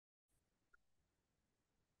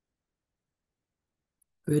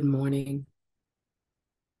Good morning.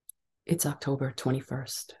 It's October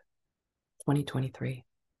 21st, 2023.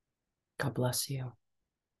 God bless you.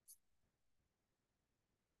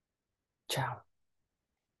 Ciao.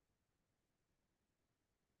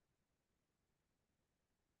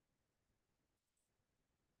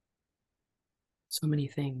 So many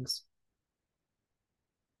things.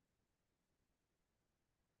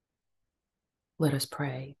 Let us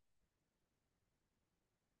pray.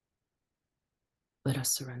 Let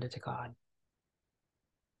us surrender to God.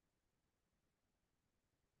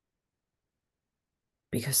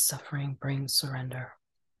 Because suffering brings surrender,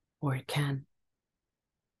 or it can.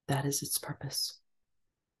 That is its purpose.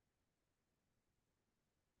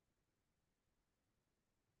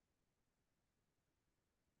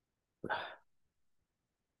 The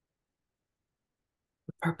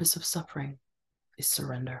purpose of suffering is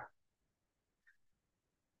surrender.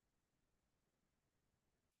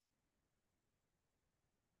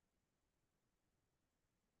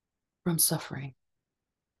 From suffering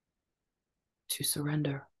to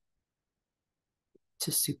surrender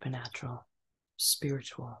to supernatural,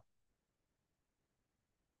 spiritual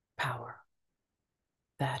power.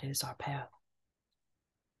 That is our path.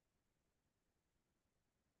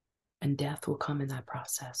 And death will come in that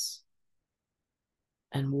process.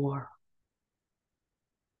 And war.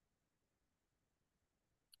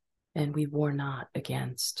 And we war not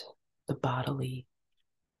against the bodily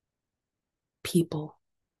people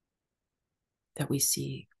that we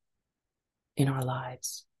see in our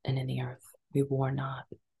lives and in the earth. We war not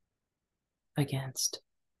against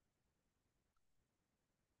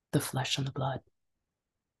the flesh and the blood,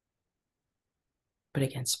 but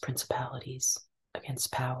against principalities,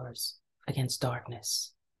 against powers, against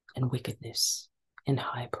darkness and wickedness in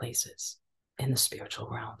high places in the spiritual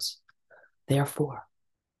realms. Therefore,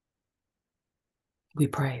 we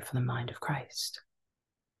pray for the mind of Christ,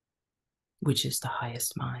 which is the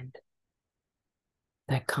highest mind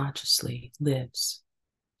that consciously lives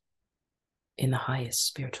in the highest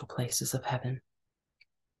spiritual places of heaven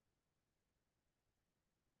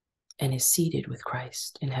and is seated with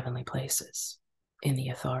Christ in heavenly places in the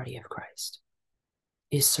authority of Christ,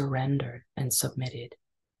 is surrendered and submitted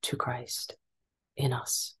to Christ in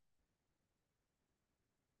us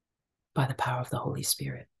by the power of the Holy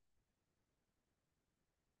Spirit.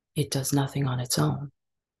 It does nothing on its own.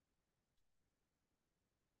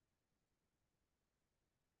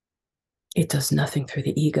 It does nothing through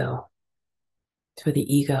the ego, for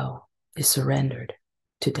the ego is surrendered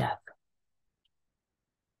to death.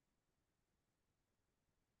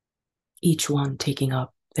 Each one taking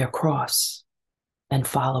up their cross and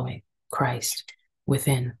following Christ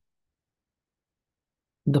within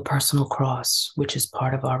the personal cross, which is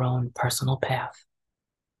part of our own personal path,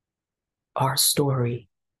 our story,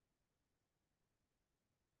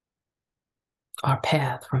 our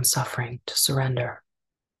path from suffering to surrender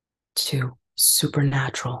to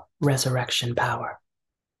supernatural resurrection power.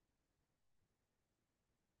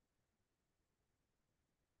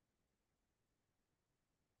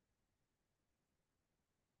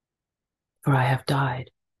 For I have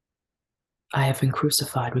died. I have been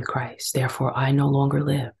crucified with Christ. Therefore, I no longer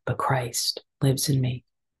live, but Christ lives in me.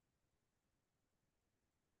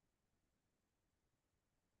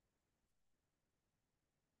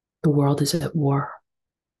 The world is at war.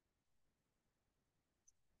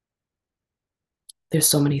 There's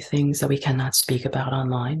so many things that we cannot speak about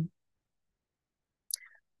online.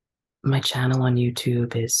 My channel on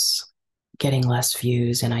YouTube is getting less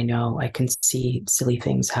views, and I know I can see silly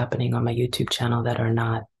things happening on my YouTube channel that are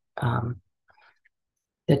not,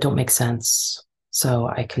 that don't make sense. So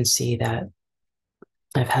I can see that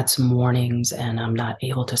I've had some warnings and I'm not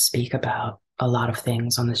able to speak about a lot of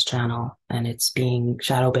things on this channel, and it's being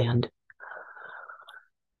shadow banned.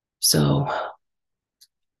 So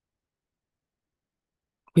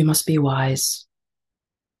we must be wise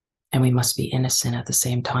and we must be innocent at the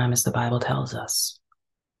same time, as the Bible tells us.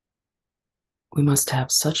 We must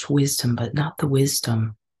have such wisdom, but not the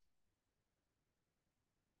wisdom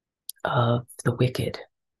of the wicked,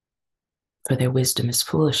 for their wisdom is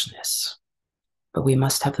foolishness. But we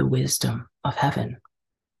must have the wisdom of heaven.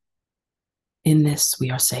 In this we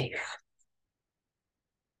are safe.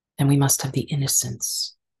 And we must have the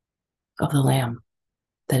innocence of the Lamb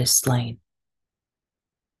that is slain.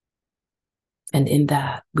 And in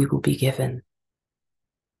that we will be given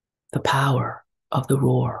the power of the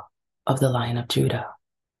roar of the Lion of Judah,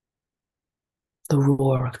 the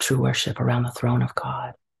roar of true worship around the throne of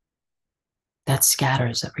God that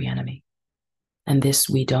scatters every enemy. And this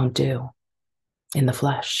we don't do in the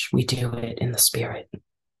flesh, we do it in the spirit.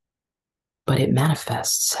 But it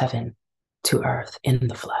manifests heaven to earth in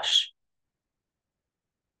the flesh.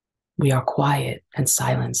 We are quiet and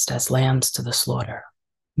silenced as lambs to the slaughter,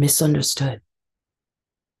 misunderstood,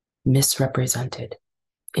 misrepresented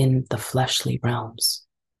in the fleshly realms.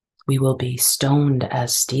 We will be stoned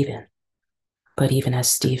as Stephen, but even as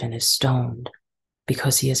Stephen is stoned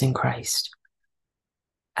because he is in Christ,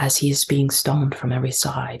 as he is being stoned from every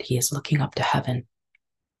side, he is looking up to heaven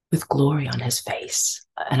with glory on his face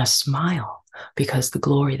and a smile, because the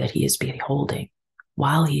glory that he is beholding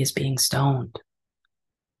while he is being stoned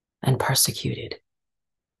and persecuted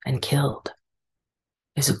and killed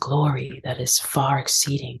is a glory that is far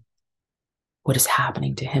exceeding what is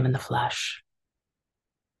happening to him in the flesh.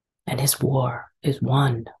 And his war is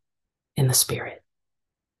won in the spirit,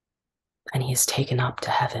 and he is taken up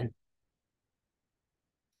to heaven.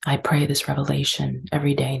 I pray this revelation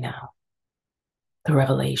every day now, the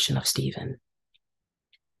revelation of Stephen,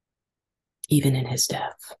 even in his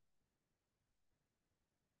death.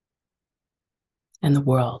 And the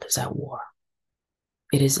world is at war.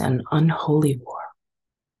 It is an unholy war,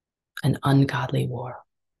 an ungodly war,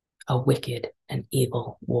 a wicked and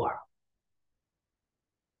evil war.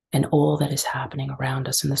 And all that is happening around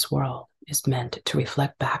us in this world is meant to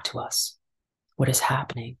reflect back to us what is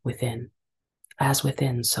happening within, as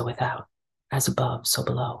within, so without, as above, so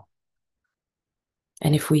below.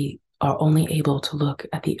 And if we are only able to look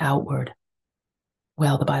at the outward,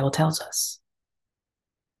 well, the Bible tells us,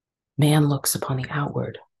 man looks upon the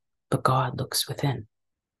outward, but God looks within.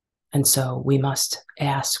 And so we must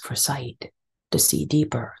ask for sight to see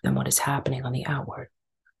deeper than what is happening on the outward,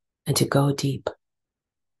 and to go deep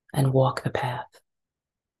and walk the path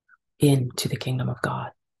into the kingdom of God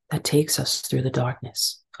that takes us through the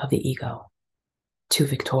darkness of the ego to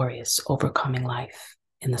victorious, overcoming life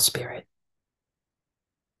in the spirit.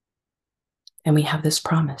 And we have this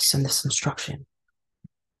promise and this instruction.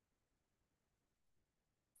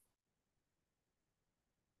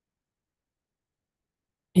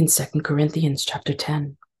 In 2 Corinthians chapter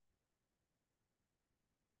 10,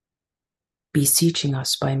 beseeching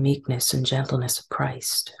us by meekness and gentleness of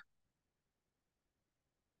Christ,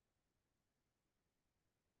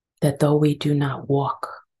 that though we do not walk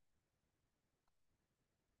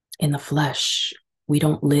in the flesh, we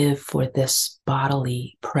don't live for this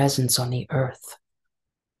bodily presence on the earth.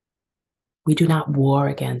 We do not war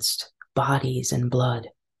against bodies and blood.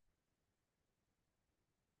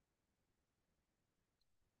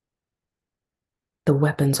 The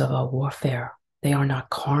weapons of our warfare, they are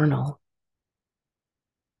not carnal.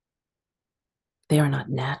 They are not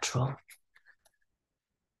natural.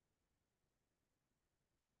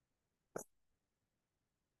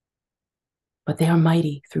 But they are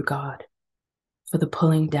mighty through God for the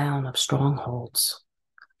pulling down of strongholds,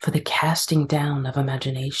 for the casting down of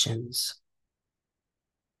imaginations,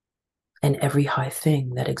 and every high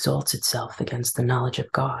thing that exalts itself against the knowledge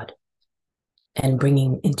of God, and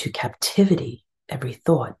bringing into captivity every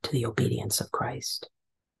thought to the obedience of Christ,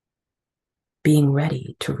 being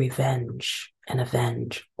ready to revenge and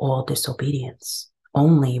avenge all disobedience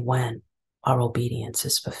only when our obedience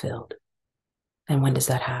is fulfilled. And when does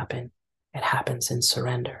that happen? It happens in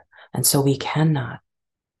surrender. And so we cannot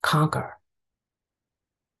conquer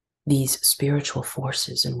these spiritual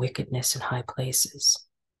forces and wickedness in high places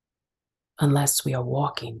unless we are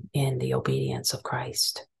walking in the obedience of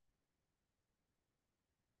Christ.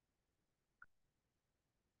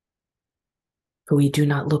 For we do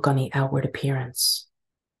not look on the outward appearance.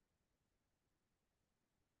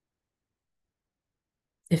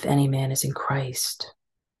 If any man is in Christ,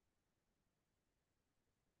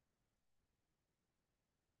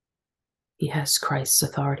 he has Christ's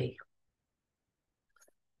authority.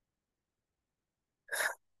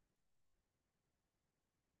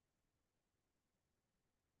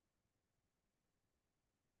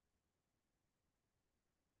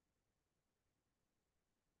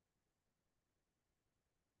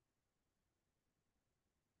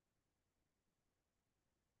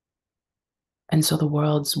 And so the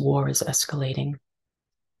world's war is escalating.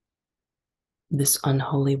 This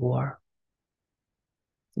unholy war,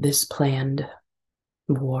 this planned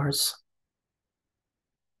wars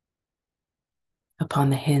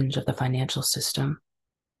upon the hinge of the financial system.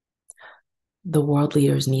 The world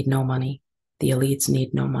leaders need no money. The elites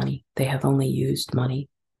need no money. They have only used money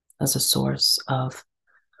as a source of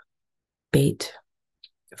bait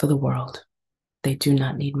for the world. They do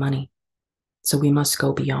not need money. So we must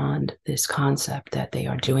go beyond this concept that they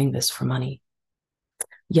are doing this for money.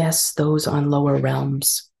 Yes, those on lower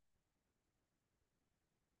realms.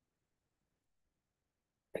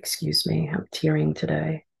 Excuse me, I'm tearing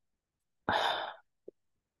today.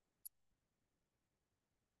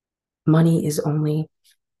 Money is only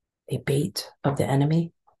a bait of the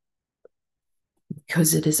enemy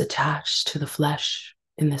because it is attached to the flesh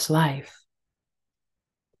in this life.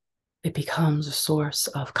 It becomes a source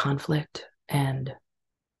of conflict and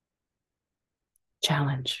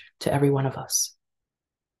challenge to every one of us.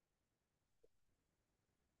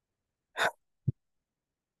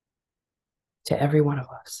 To every one of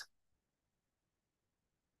us.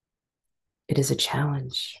 It is a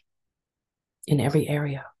challenge in every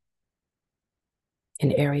area,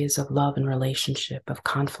 in areas of love and relationship, of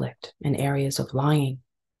conflict, in areas of lying,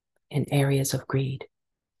 in areas of greed,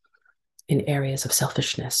 in areas of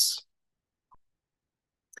selfishness,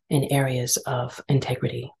 in areas of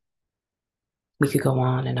integrity. We could go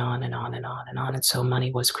on and on and on and on and on. And so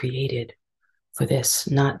money was created for this,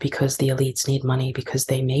 not because the elites need money, because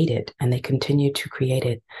they made it and they continue to create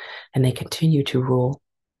it and they continue to rule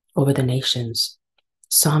over the nations.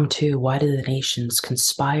 Psalm 2, why do the nations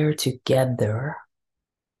conspire together?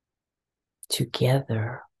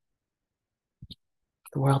 Together.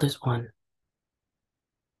 The world is one.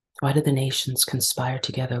 Why do the nations conspire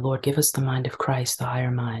together? Lord, give us the mind of Christ, the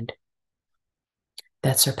higher mind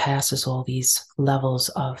that surpasses all these levels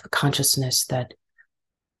of consciousness that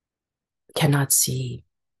cannot see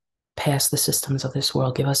past the systems of this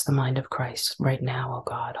world. Give us the mind of Christ right now, oh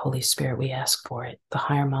God. Holy Spirit, we ask for it. The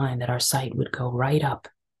higher mind, that our sight would go right up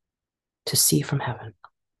to see from heaven.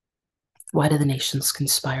 Why do the nations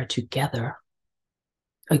conspire together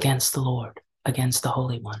against the Lord, against the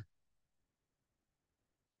Holy One?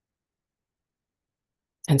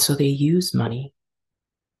 And so they use money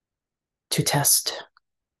to test,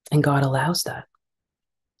 and God allows that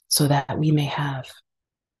so that we may have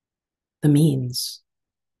the means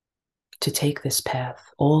to take this path.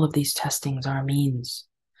 All of these testings are means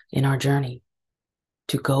in our journey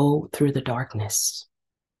to go through the darkness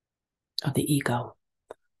of the ego,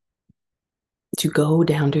 to go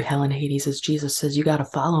down to hell and Hades, as Jesus says, you got to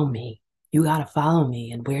follow me. You got to follow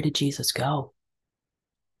me. And where did Jesus go?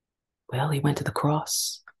 Well, he went to the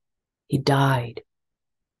cross. He died.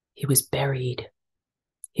 He was buried.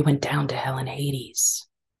 He went down to hell and Hades.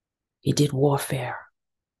 He did warfare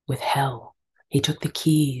with hell. He took the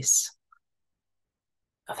keys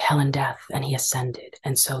of hell and death and he ascended.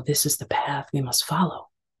 And so this is the path we must follow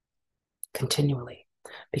continually,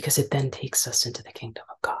 because it then takes us into the kingdom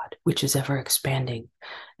of God, which is ever expanding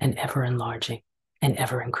and ever enlarging and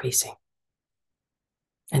ever increasing.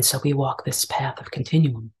 And so we walk this path of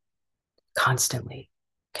continuum constantly,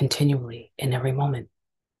 continually, in every moment,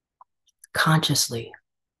 consciously.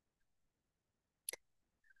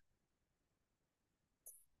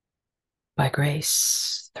 By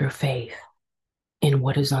grace, through faith, in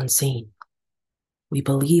what is unseen. We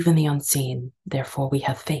believe in the unseen, therefore we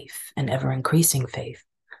have faith, and ever increasing faith,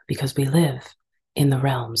 because we live in the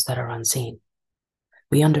realms that are unseen.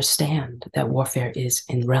 We understand that warfare is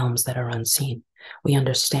in realms that are unseen. We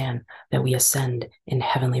understand that we ascend in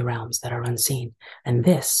heavenly realms that are unseen. And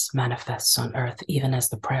this manifests on earth, even as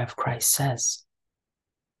the prayer of Christ says.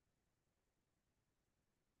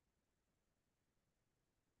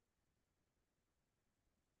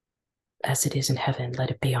 As it is in heaven,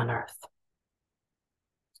 let it be on earth.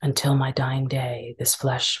 Until my dying day, this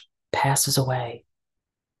flesh passes away.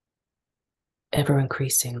 Ever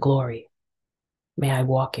increasing glory may I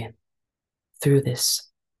walk in through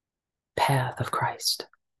this path of Christ,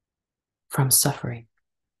 from suffering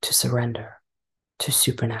to surrender to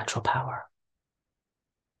supernatural power.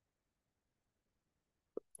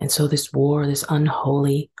 And so this war, this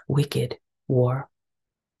unholy, wicked war,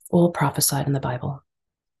 all prophesied in the Bible.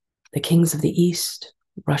 The kings of the East,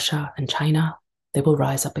 Russia and China, they will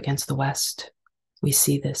rise up against the West. We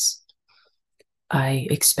see this. I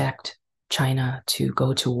expect China to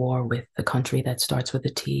go to war with the country that starts with a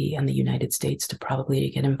T, and the United States to probably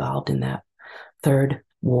get involved in that third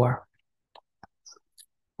war.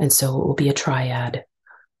 And so it will be a triad.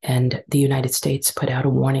 And the United States put out a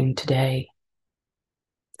warning today,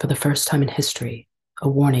 for the first time in history, a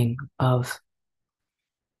warning of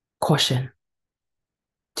caution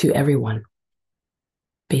to everyone,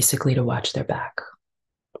 basically to watch their back.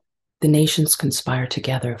 The nations conspire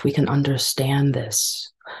together. If we can understand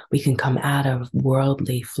this, we can come out of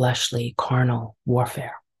worldly, fleshly, carnal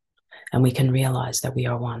warfare, and we can realize that we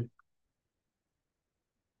are one.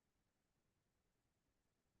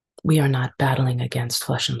 We are not battling against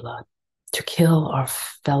flesh and blood. To kill our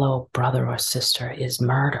fellow brother or sister is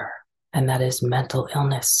murder, and that is mental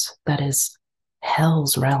illness. That is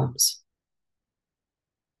hell's realms.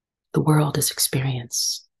 The world is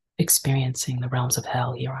experiencing the realms of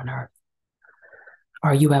hell here on earth.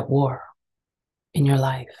 Are you at war in your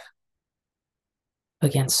life?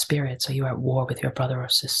 against spirits? Are you at war with your brother or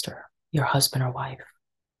sister, your husband or wife?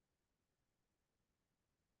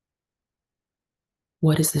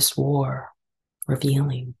 What is this war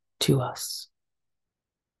revealing to us?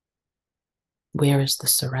 Where is the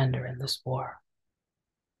surrender in this war?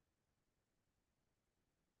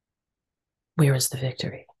 Where is the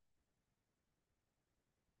victory?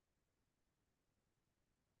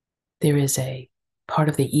 There is a part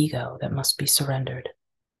of the ego that must be surrendered,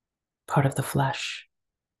 part of the flesh,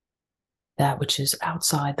 that which is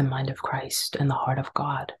outside the mind of Christ and the heart of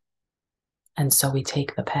God. And so we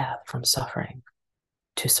take the path from suffering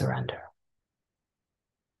to surrender,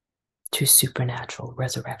 to supernatural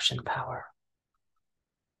resurrection power.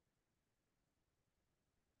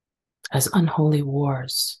 As unholy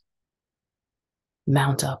wars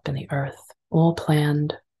mount up in the earth, all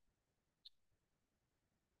planned,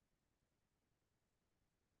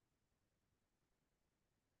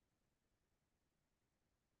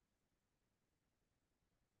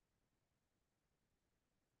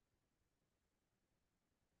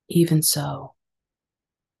 even so,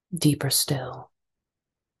 deeper still,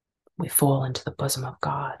 we fall into the bosom of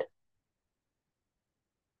God.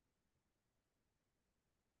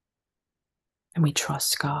 And we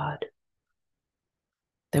trust God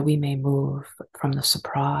that we may move from the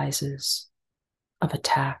surprises of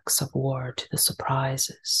attacks of war to the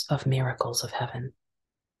surprises of miracles of heaven.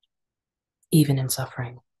 Even in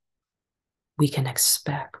suffering, we can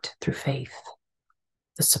expect through faith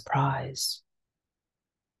the surprise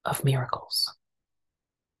of miracles.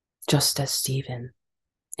 Just as Stephen,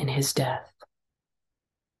 in his death,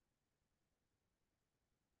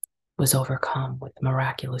 was overcome with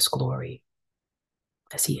miraculous glory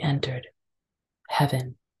as he entered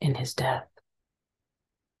heaven in his death.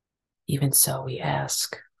 Even so, we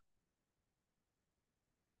ask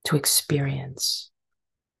to experience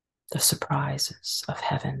the surprises of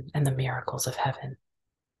heaven and the miracles of heaven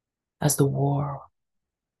as the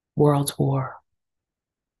world's war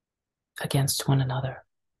against one another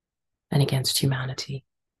and against humanity.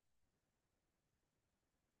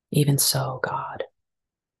 Even so, God,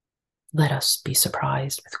 let us be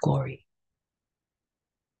surprised with glory,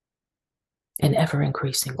 an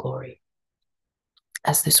ever-increasing glory,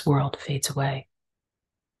 as this world fades away.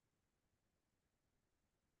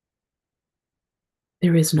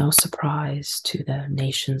 There is no surprise to the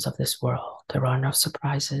nations of this world. There are no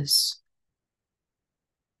surprises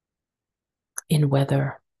in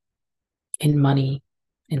weather, in money,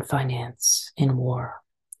 in finance, in war,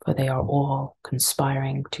 for they are all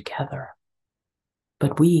conspiring together.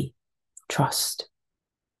 But we trust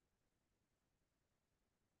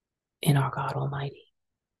in our God Almighty,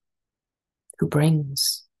 who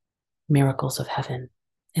brings miracles of heaven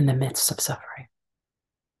in the midst of suffering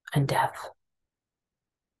and death.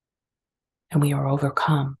 And we are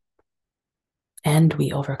overcome, and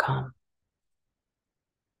we overcome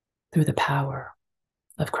through the power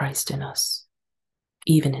of Christ in us,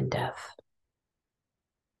 even in death.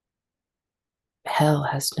 Hell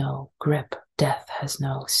has no grip, death has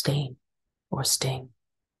no stain or sting.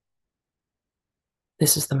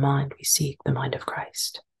 This is the mind we seek, the mind of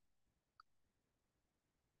Christ.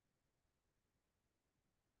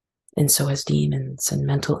 And so as demons and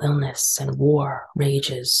mental illness and war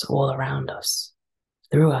rages all around us,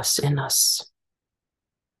 through us, in us,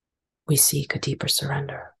 we seek a deeper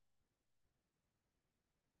surrender.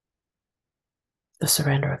 The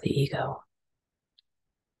surrender of the ego,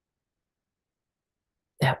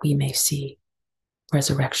 that we may see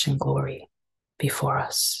resurrection glory before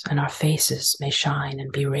us, and our faces may shine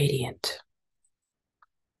and be radiant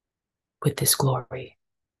with this glory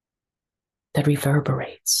that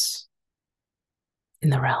reverberates in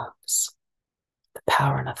the realms, the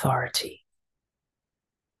power and authority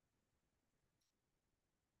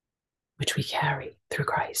which we carry through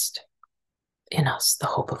Christ, in us the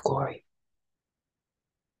hope of glory.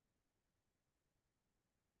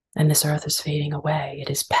 And this earth is fading away.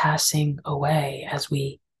 It is passing away as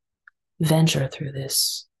we venture through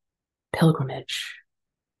this pilgrimage.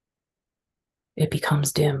 It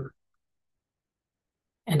becomes dim,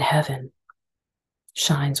 and heaven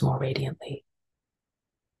shines more radiantly.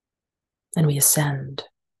 And we ascend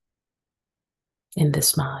in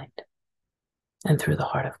this mind, and through the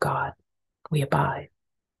heart of God, we abide.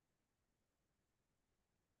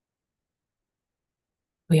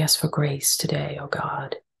 We ask for grace today, O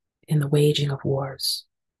God, in the waging of wars,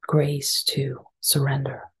 grace to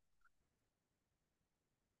surrender,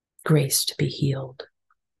 grace to be healed,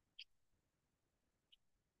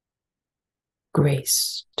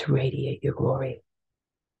 grace to radiate your glory,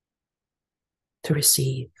 to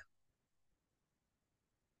receive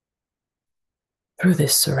through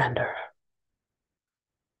this surrender.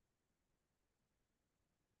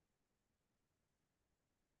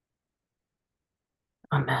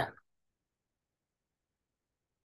 Amen.